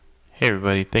Hey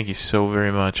everybody, thank you so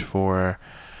very much for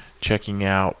checking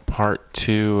out part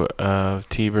 2 of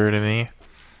TBurd and me.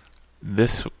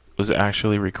 This was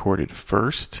actually recorded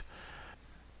first,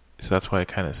 so that's why it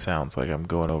kind of sounds like I'm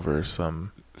going over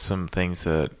some things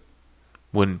that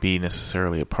wouldn't be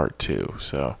necessarily a part 2.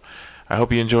 So I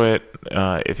hope you enjoy it.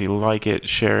 If you like it,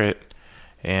 share it,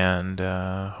 and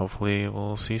hopefully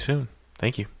we'll see you soon.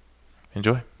 Thank you.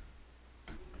 Enjoy.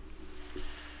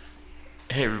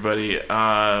 Hey everybody,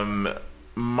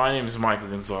 my name is Michael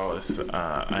Gonzalez.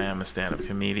 I am a stand-up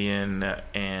comedian,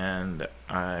 and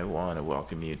I want to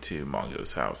welcome you to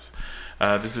Mongo's House.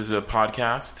 This is a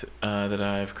podcast that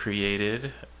I've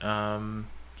created to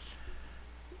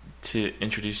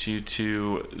introduce you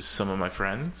to some of my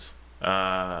friends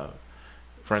that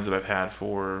I've had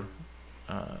for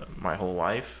my whole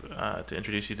life, to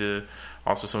introduce you to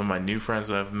also some of my new friends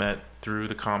that I've met through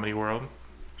the comedy world.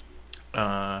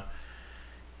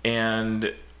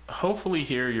 And hopefully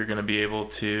here you're going to be able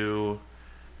to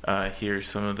hear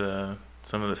some of the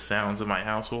sounds of my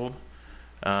household,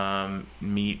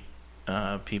 meet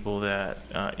people that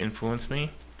influence me,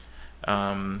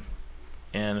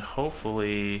 and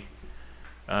hopefully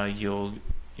you'll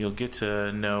get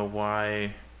to know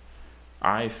why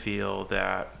I feel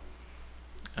that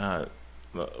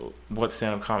what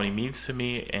stand-up comedy means to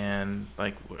me, and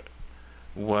like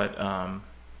what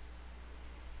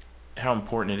how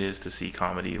important it is to see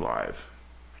comedy live.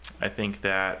 I think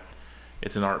that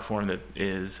it's an art form that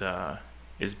is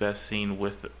best seen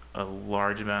with a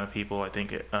large amount of people. I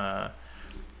think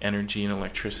energy and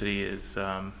electricity is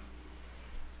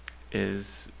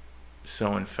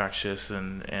so infectious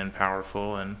and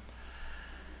powerful,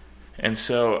 and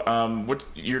so what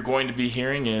you're going to be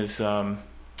hearing is some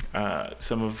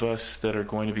of us that are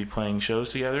going to be playing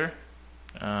shows together.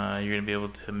 You're going to be able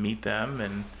to meet them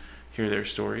and hear their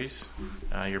stories.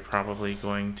 You're probably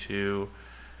going to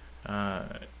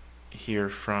hear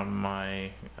from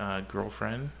my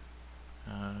girlfriend,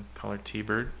 call her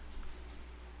TBurd.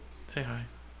 Say hi.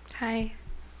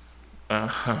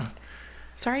 Hi.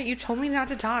 Sorry, you told me not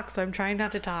to talk, so I'm trying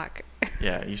not to talk.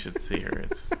 Yeah, you should see her.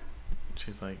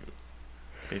 She's like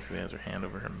basically has her hand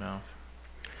over her mouth.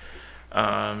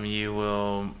 You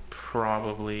will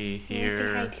probably hear.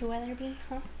 Say hi to Weatherby,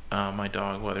 huh? My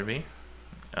dog Weatherby.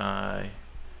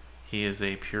 He is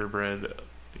a purebred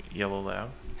yellow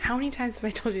lab. How many times have I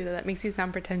told you that? That makes you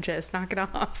sound pretentious. Knock it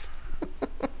off.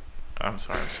 I'm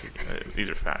sorry. These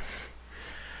are facts.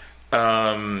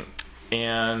 And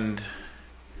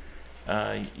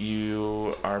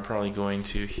you are probably going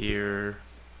to hear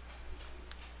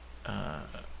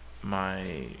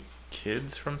my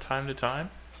kids from time to time.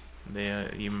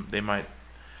 They might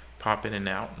pop in and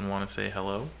out and want to say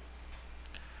hello.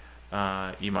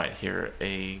 You might hear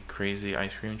a crazy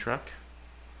ice cream truck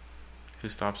who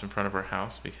stops in front of our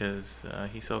house because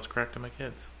he sells crack to my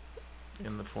kids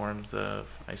in the forms of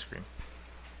ice cream.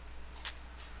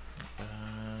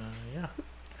 Yeah.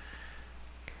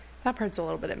 That part's a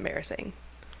little bit embarrassing.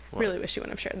 What? Really wish you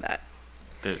wouldn't have shared that.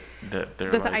 That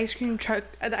The ice cream truck,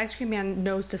 the ice cream man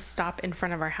knows to stop in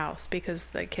front of our house because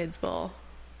the kids will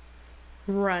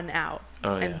run out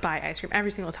and buy ice cream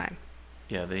every single time.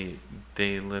 Yeah, they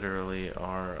literally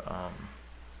are.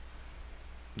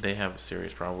 They have a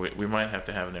serious problem. We might have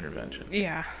to have an intervention.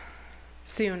 Yeah,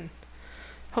 soon.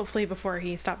 Hopefully before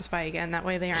he stops by again. That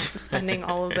way they aren't spending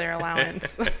all of their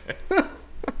allowance.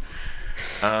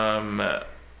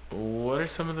 What are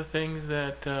some of the things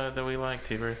that we like,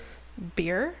 TBurd?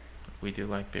 Beer. We do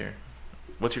like beer.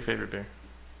 What's your favorite beer?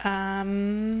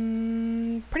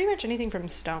 Pretty much anything from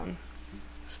Stone.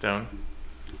 Stone.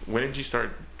 When did you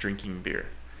start drinking beer?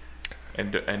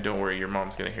 And don't worry, your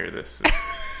mom's gonna hear this.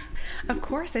 Of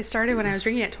course, I started when I was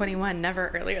drinking at 21. Never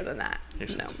earlier than that. You're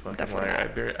no, fucking definitely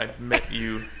liar. not. I met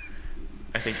you,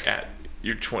 I think, at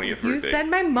your 20th birthday. You said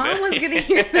my mom was gonna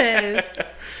hear this.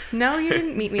 No, you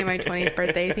didn't meet me at my 20th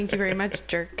birthday. Thank you very much,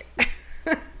 jerk.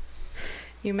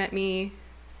 You met me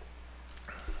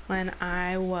when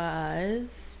I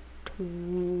was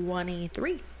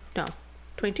 23. No,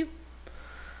 22.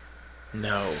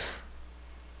 No.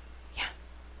 Yeah.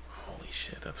 Holy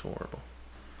shit, that's horrible.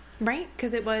 Right?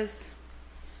 Because it was...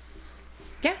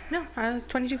 Yeah, no, I was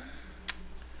 22.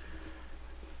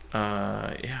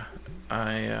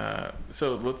 Yeah.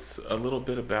 So let's... A little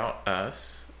bit about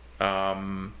us.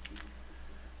 I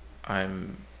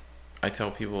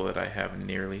tell people that I have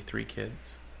nearly 3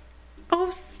 kids. Oh,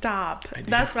 stop.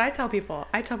 That's what I tell people.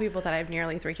 I tell people that I have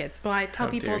nearly 3 kids. Well, I tell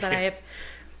people that I have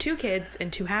 2 kids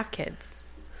and 2 half kids.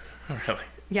 Really?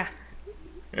 Yeah.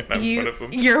 And I'm one of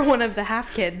them. You're one of the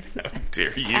half kids. How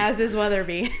dare you? As is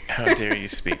Weatherby. How dare you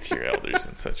speak to your elders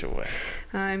in such a way?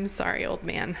 I'm sorry, old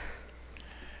man.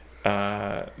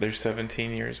 There's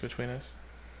 17 years between us.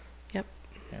 Yep.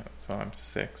 Yeah, so I'm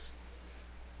 6.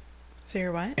 So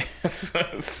you're what? so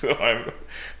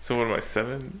what am I,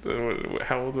 7?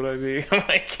 How old would I be?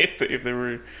 Like if there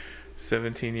were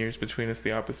 17 years between us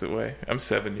the opposite way. I'm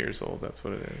 7 years old. That's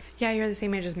what it is. Yeah, you're the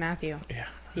same age as Matthew. Yeah.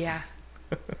 Yeah.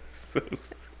 So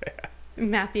sad.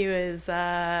 Matthew is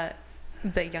the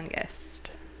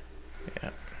youngest. Yeah.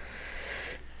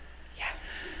 Yeah.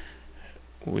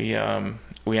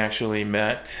 We actually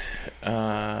met.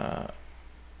 I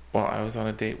was on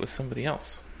a date with somebody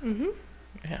else. Mm-hmm.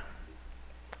 Yeah.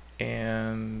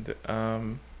 And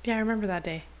yeah, I remember that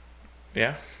day.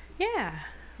 Yeah. Yeah,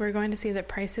 we're going to see The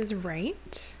Price is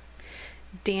Right.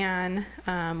 Dan,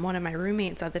 one of my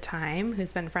roommates at the time,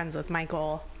 who's been friends with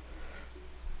Michael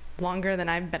longer than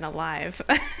I've been alive.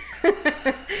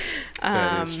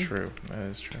 That is true. That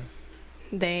is true.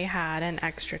 They had an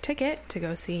extra ticket to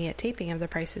go see a taping of The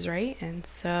Price is Right, and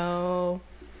so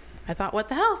I thought, what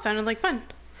the hell? Sounded like fun.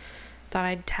 Thought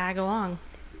I'd tag along.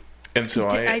 And so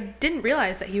I didn't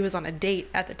realize that he was on a date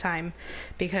at the time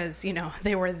because,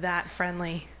 they were that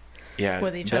friendly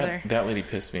with each other. That lady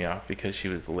pissed me off because she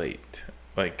was late.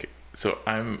 Like, so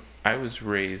I was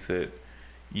raised that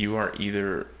you are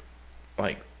either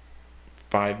like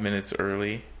 5 minutes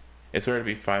early. It's better to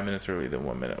be 5 minutes early than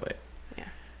 1 minute late. Yeah.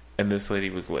 And this lady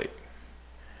was late.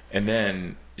 And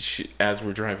then as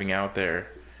we're driving out there,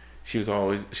 she was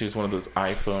one of those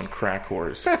iPhone crack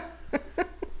whores.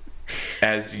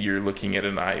 As you're looking at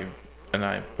an iBook, an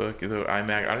iMac,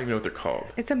 I don't even know what they're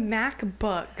called. It's a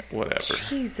MacBook. Whatever.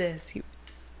 Jesus,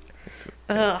 It's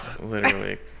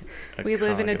literally. We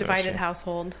live in a divided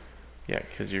household. Yeah,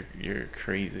 because you're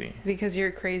crazy. Because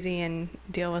you're crazy and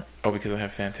deal with. Oh, because I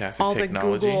have fantastic all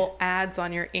technology. the Google ads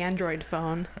on your Android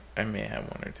phone. I may have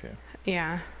one or two.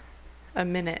 Yeah, a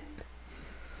minute.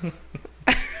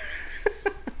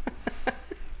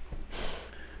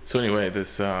 So anyway,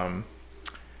 this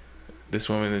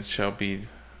woman that shall be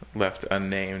left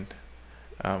unnamed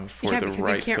for the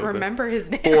rights you can't of remember his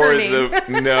name.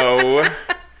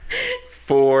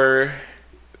 For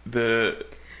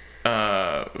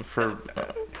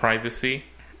privacy.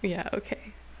 Yeah.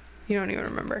 Okay. You don't even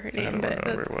remember her name. I don't but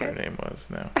remember that's what okay. her name was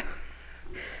now.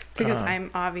 It's because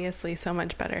I'm obviously so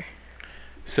much better.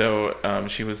 So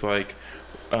she was like,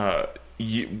 how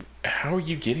are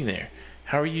you getting there?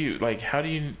 How are you, like, how do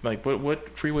you, like,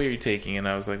 what freeway are you taking? And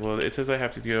I was like, well, it says I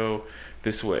have to go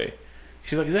this way.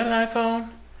 She's like, is that an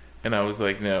iPhone? And I was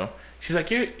like, no. She's like,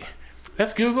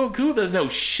 that's Google? Google does no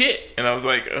shit. And I was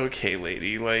like, okay,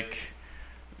 lady, like,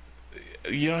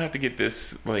 you don't have to get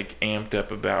this, like, amped up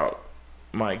about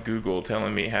my Google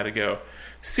telling me how to go.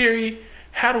 Siri,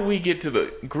 how do we get to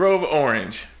the Grove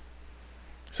Orange?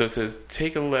 So it says,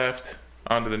 take a left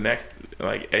onto the next,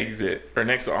 like, exit, or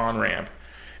next on-ramp.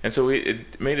 And so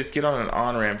it made us get on an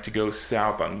on-ramp to go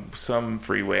south on some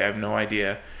freeway. I have no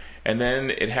idea. And then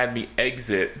it had me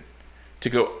exit to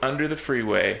go under the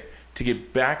freeway to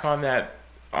get back on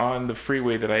the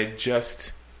freeway that I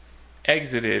just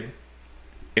exited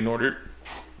in order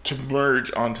to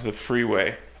merge onto the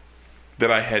freeway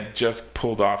that I had just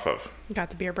pulled off of. You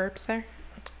got the beer burps there?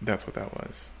 That's what that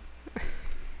was.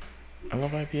 I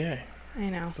love IPA. I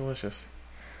know. It's delicious.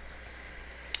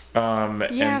 Yeah,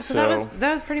 and so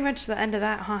that was pretty much the end of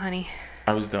that, huh, honey?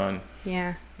 I was done.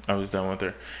 Yeah. I was done with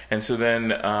her. And so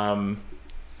then and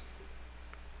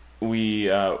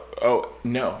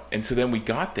so then we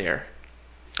got there.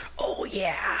 Oh,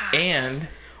 yeah. And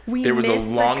there was a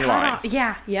long line.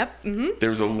 Yeah, yep. Mm-hmm. There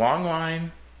was a long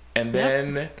line, and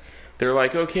then they're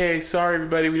like, okay, sorry,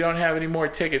 everybody, we don't have any more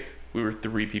tickets. We were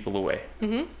 3 people away.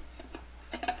 Mm-hmm.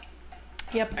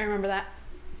 Yep, I remember that.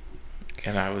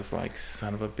 And I was like,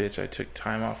 son of a bitch, I took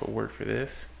time off of work for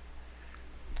this.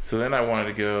 So then I wanted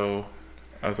to go.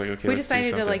 I was like, okay, we let's do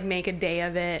decided to something. make a day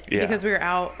of it because we were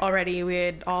out already. We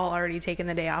had all already taken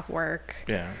the day off work.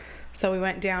 Yeah. So we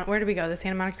went down. Where did we go? The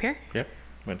Santa Monica Pier? Yep.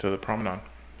 Went to the promenade.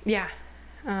 Yeah.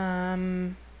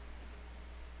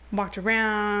 Walked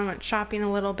around, went shopping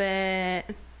a little bit.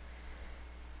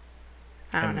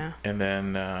 I don't know. And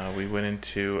then we went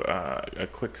into a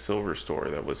Quicksilver store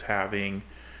that was having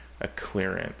a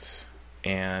clearance,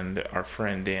 and our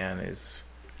friend Dan is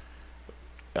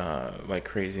like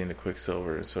crazy into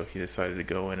Quicksilver, so he decided to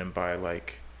go in and buy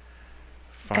like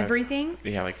everything.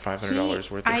 Yeah, like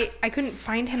 $500 worth. I couldn't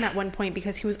find him at one point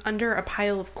because he was under a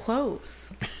pile of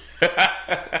clothes.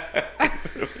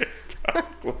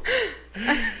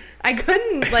 I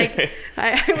couldn't Like,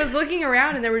 I was looking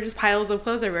around and there were just piles of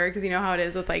clothes everywhere because you know how it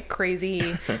is with like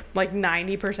crazy, like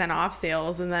 90% off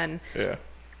sales. And then,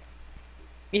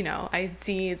 you know, I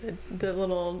see the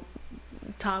little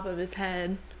top of his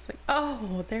head. It's like,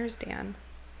 oh, there's Dan.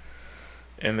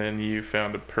 And then you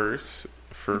found a purse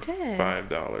for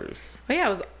 $5. Oh, yeah, it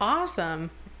was awesome.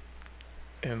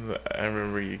 And I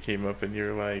remember you came up and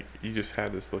you're like, you just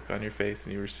had this look on your face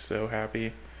and you were so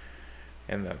happy.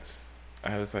 And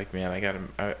I was like, man,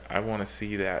 I want to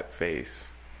see that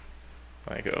face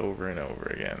like over and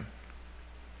over again.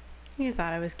 You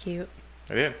thought I was cute.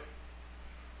 I did.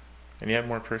 And you had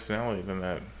more personality than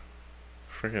that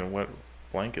freaking wet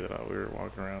blanket that we were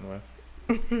walking around with.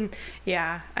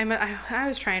 Yeah, I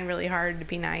was trying really hard to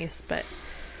be nice, but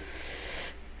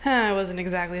I wasn't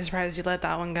exactly surprised you let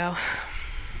that one go.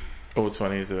 Oh, what's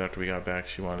funny is that after we got back,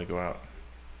 she wanted to go out.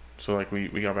 So, like, we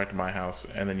got back to my house,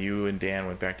 and then you and Dan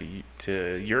went back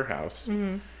to your house.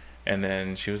 Mm-hmm. And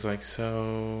then she was like,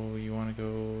 so, you want to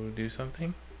go do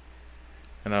something?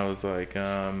 And I was like,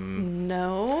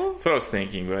 no. That's what I was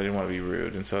thinking, but I didn't want to be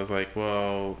rude. And so I was like,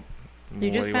 well,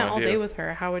 you just spent all day with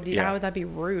her. How would that be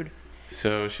rude?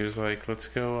 So she was like, let's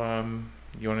go,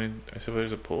 you want to, I said, well,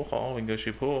 there's a pool hall. We can go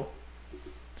shoot pool.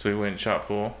 So we went and shot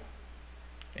pool.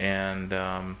 And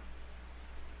I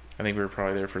think we were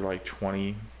probably there for like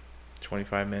 20,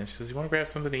 25 minutes. She says, you want to grab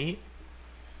something to eat?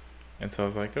 And so I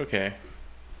was like, okay.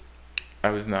 I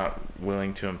was not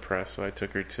willing to impress, so I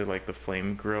took her to like the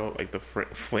flame grill, like the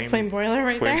flame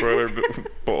broiler flame broiler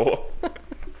bowl.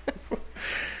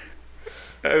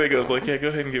 I think I was like, yeah, go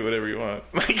ahead and get whatever you want.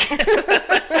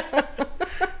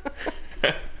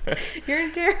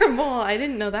 You're terrible. I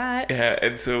didn't know that. Yeah,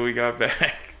 and so we got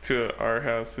back to our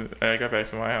house, and I got back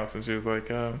to my house, and she was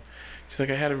like, I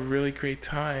had a really great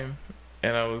time,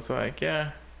 and I was like,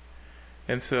 yeah.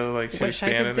 And so like she was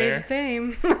standing there, the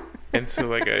same. And so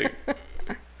like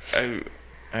I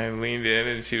leaned in,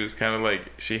 and she was kind of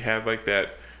like, she had like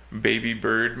that baby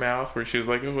bird mouth where she was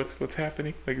like, oh, what's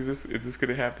happening? Like, is this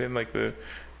gonna happen? Like the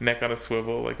neck on a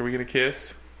swivel. Like, are we gonna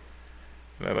kiss?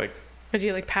 And I like, did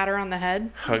you like pat her on the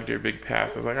head? Hugged her big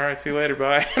pass. I was like, all right, see you later,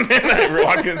 bye. And then I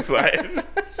walked inside.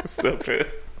 She was so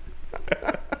pissed.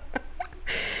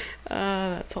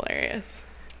 That's hilarious.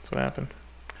 That's what happened.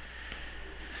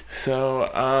 So,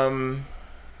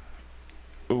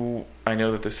 I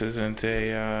know that this isn't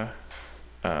a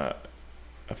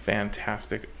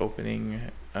fantastic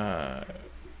opening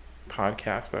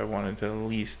podcast, but I wanted to at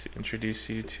least introduce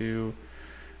you to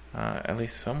at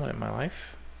least someone in my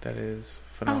life that is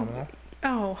phenomenal.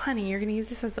 Oh, honey, you're going to use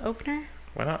this as the opener?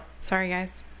 Why not? Sorry,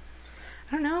 guys.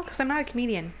 I don't know, because I'm not a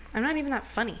comedian. I'm not even that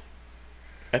funny.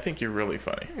 I think you're really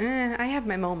funny. I have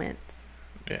my moments.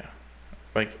 Yeah.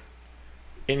 Like,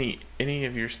 any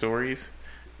of your stories.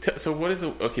 So what is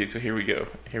okay, so here we go,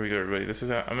 everybody. This is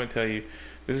how I'm going to tell you.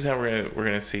 This is how we're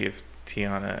gonna see if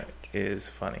Tiana is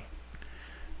funny.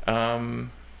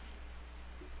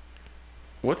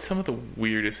 What's some of the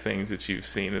weirdest things that you've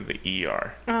seen in the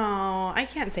ER? Oh, I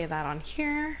can't say that on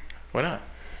here. Why not?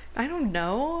 I don't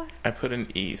know. I put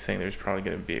an E saying there's probably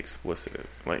going to be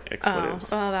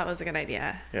expletives. Oh, that was a good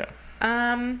idea. Yeah.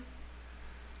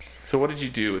 So what did you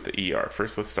do with the ER?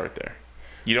 First, let's start there.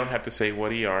 You don't have to say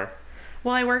what ER.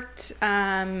 Well, I worked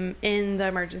in the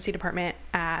emergency department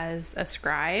as a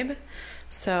scribe.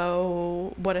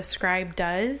 So what a scribe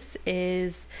does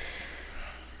is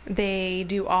they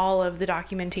do all of the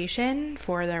documentation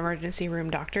for the emergency room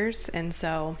doctors. And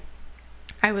so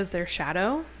I was their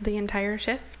shadow the entire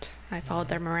shift. I followed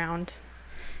them around,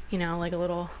 like a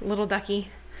little ducky,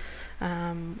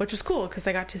 which was cool because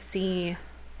I got to see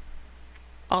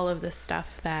all of this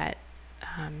stuff that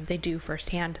they do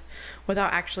firsthand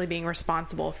without actually being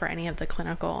responsible for any of the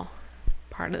clinical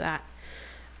part of that.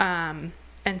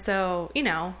 And so,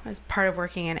 as part of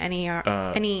working in any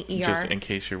ER. Just in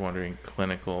case you're wondering,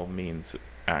 clinical means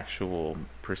actual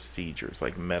procedures,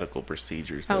 like medical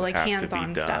procedures that like have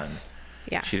hands-on to be done. Stuff.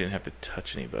 Yeah. She didn't have to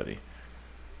touch anybody.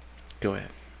 Go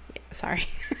ahead. Sorry.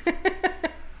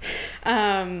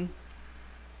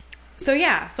 So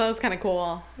that was kind of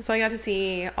cool. So I got to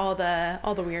see all the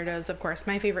weirdos. Of course,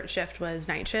 my favorite shift was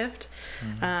night shift,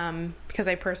 because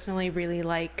I personally really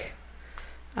like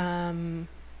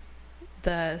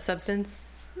the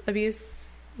substance abuse,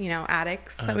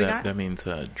 addicts that we got. That means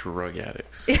drug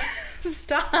addicts.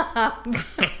 Stop. You're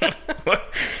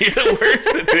the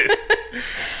worst at this.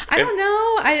 I don't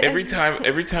know. Every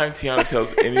time Tiana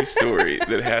tells any story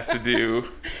that has to do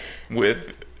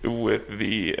with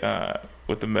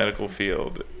the medical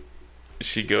field,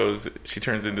 she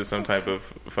turns into some type of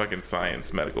fucking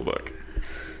science medical book.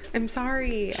 I'm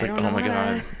sorry. She's like, oh my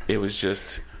god, it was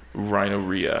just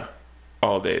rhinorrhea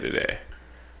all day today.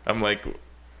 I'm like,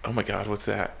 oh my God, what's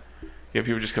that? Yeah,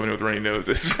 people just coming in with runny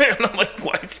noses. And I'm like,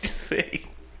 why did you say?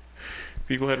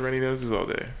 People had runny noses all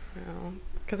day. No,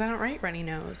 because I don't write runny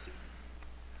nose.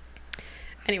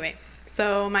 Anyway,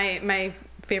 so my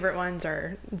favorite ones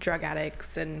are drug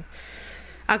addicts and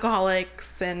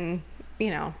alcoholics and, you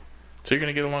know. So you're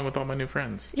going to get along with all my new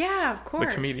friends. Yeah, of course.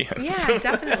 The comedians. Yeah,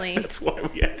 definitely. That's why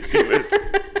we had to do this.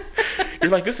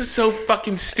 You're like, this is so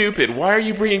fucking stupid. Why are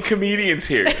you bringing comedians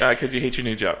here? Because you hate your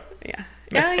new job. Yeah.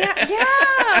 Oh, yeah.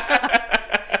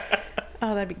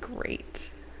 Oh, that'd be great.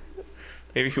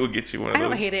 Maybe we'll get you one of those. I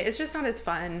don't hate it. It's just not as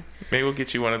fun. Maybe we'll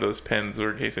get you one of those pens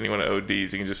where in case anyone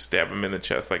ODs, you can just stab them in the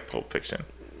chest like Pulp Fiction.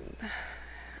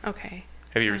 Okay.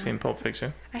 Have you ever seen Pulp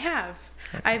Fiction? I have.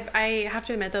 Okay. I have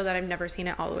to admit, though, that I've never seen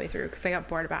it all the way through because I got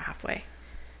bored about halfway.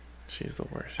 She's the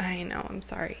worst. I know. I'm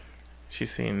sorry. She's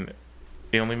seen...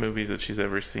 The only movies that she's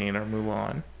ever seen are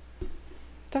Mulan.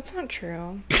 That's not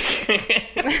true.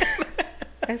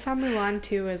 I saw Mulan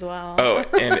 2 as well. Oh,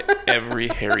 and every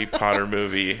Harry Potter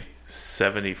movie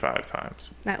 75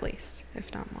 times. At least,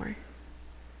 if not more.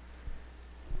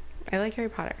 I like Harry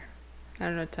Potter. I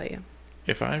don't know what to tell you.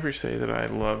 If I ever say that I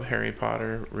love Harry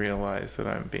Potter, realize that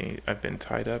I've been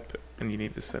tied up and you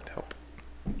need to send help.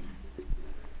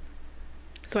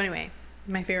 So anyway,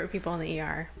 my favorite people in the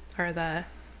ER are the...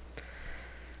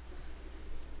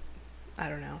 I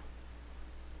don't know.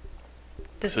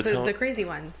 The crazy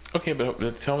ones. Okay,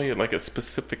 but tell me like a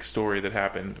specific story that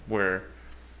happened where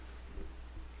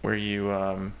you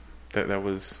that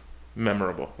was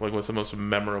memorable. Like, what's the most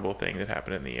memorable thing that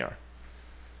happened in the ER?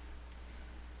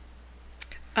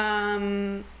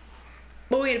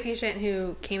 Well, we had a patient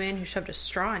who came in who shoved a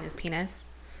straw in his penis.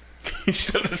 He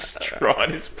shoved a straw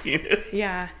in his penis?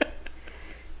 Yeah.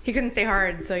 He couldn't stay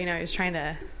hard, so, he was trying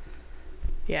to...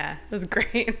 Yeah, it was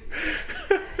great.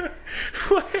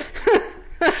 What?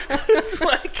 It's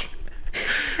like...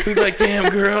 He's like, damn,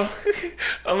 girl.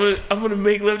 I'm gonna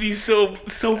make love to you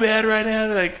so bad right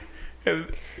now. Like,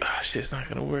 shit's not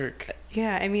gonna work.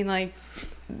 Yeah, I mean, like...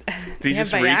 Did he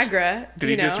just Viagra? Did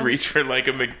he just reach for like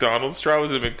a McDonald's straw?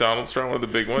 Was it a McDonald's straw, one of the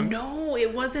big ones? No,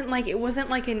 it wasn't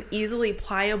like an easily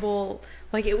pliable.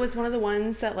 Like, it was one of the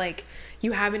ones that like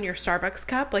you have in your Starbucks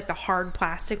cup, like the hard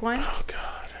plastic one. Oh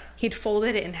God! He'd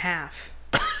folded it in half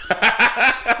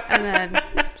and then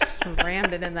just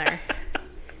rammed it in there.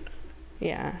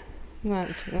 Yeah, that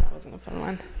wasn't a fun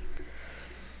one.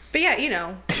 But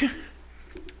yeah,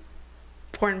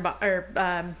 foreign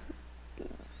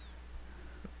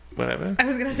whatever. I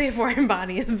was gonna say foreign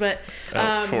bodies, but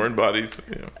foreign bodies.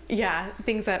 Yeah,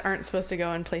 things that aren't supposed to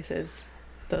go in places.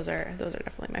 Those are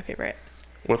definitely my favorite.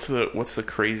 What's the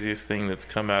craziest thing that's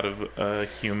come out of a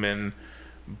human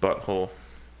butthole?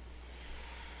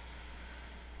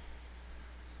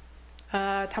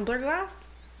 Tumbler glass.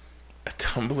 A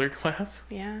tumbler glass?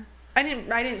 Yeah, I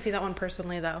didn't see that one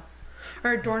personally though.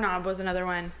 Or a doorknob was another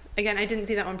one. Again, I didn't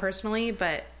see that one personally,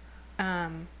 but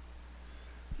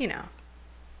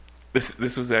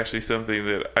This was actually something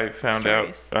that I found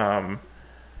out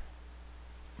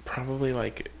probably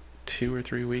like 2 or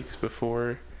 3 weeks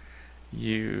before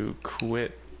you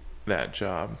quit that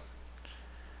job.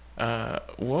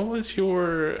 What was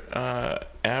your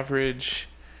average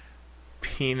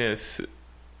penis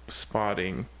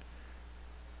spotting?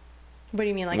 What do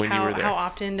you mean? Like, how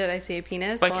often did I see a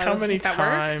penis? Like, how many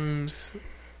times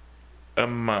a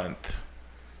month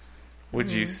would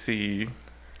you see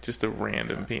just a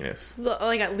random penis?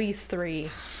 Like, at least 3.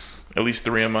 At least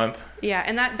 3 a month? Yeah,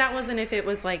 and that wasn't if it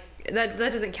was like... That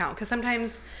doesn't count, because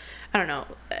sometimes, I don't know,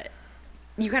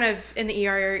 you kind of, in the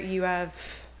ER, you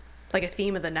have like a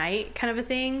theme of the night kind of a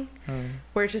thing,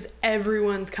 where it's just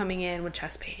everyone's coming in with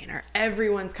chest pain, or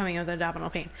everyone's coming in with abdominal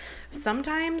pain.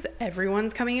 Sometimes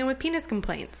everyone's coming in with penis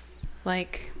complaints.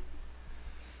 Like,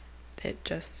 it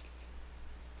just...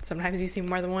 Sometimes you see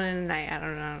more than one in a night. I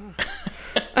don't know.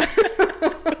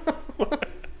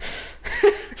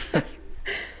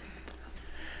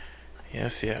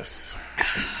 Yes.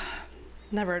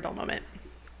 Never a dull moment.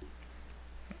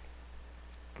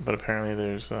 But apparently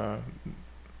there's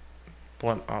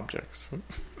blunt objects.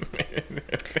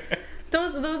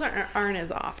 Those aren't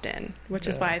as often, which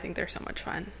is why I think they're so much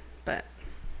fun. But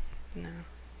no.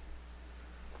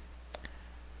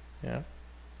 Yeah.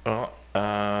 Well,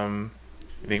 I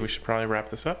think we should probably wrap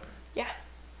this up. Yeah.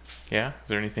 Yeah? Is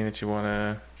there anything that you want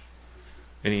to...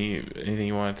 Anything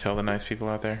you want to tell the nice people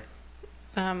out there?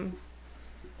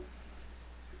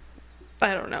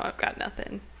 I don't know. I've got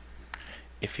nothing.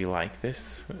 If you like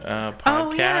this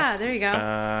podcast... there you go.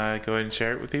 Go ahead and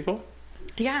share it with people.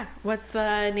 Yeah. What's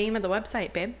the name of the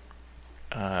website, babe?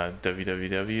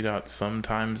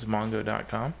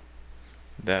 www.sometimesmongo.com.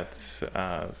 That's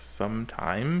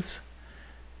sometimes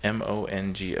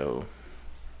MONGO,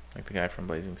 like the guy from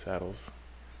Blazing Saddles.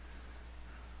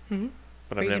 Mm-hmm.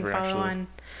 But Or I've you never can follow actually.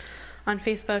 on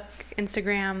Facebook,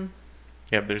 Instagram.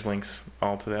 Yep, there's links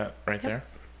all to that right there.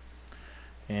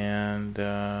 And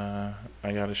I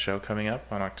got a show coming up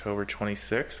on October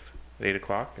 26th at 8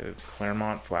 o'clock at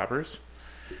Claremont Flappers.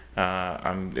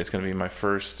 It's going to be my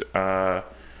first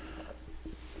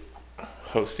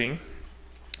hosting,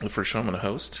 the first show I'm going to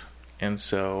host. And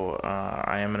so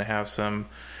I am going to have some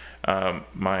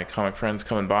my comic friends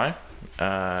coming by,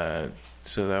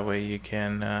 so that way you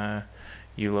can,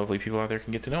 you lovely people out there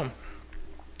can get to know them.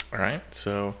 All right,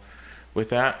 so with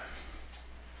that,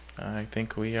 I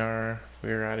think we are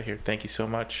out of here. Thank you so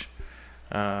much.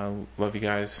 Love you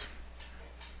guys.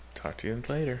 Talk to you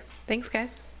later. Thanks,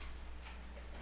 guys.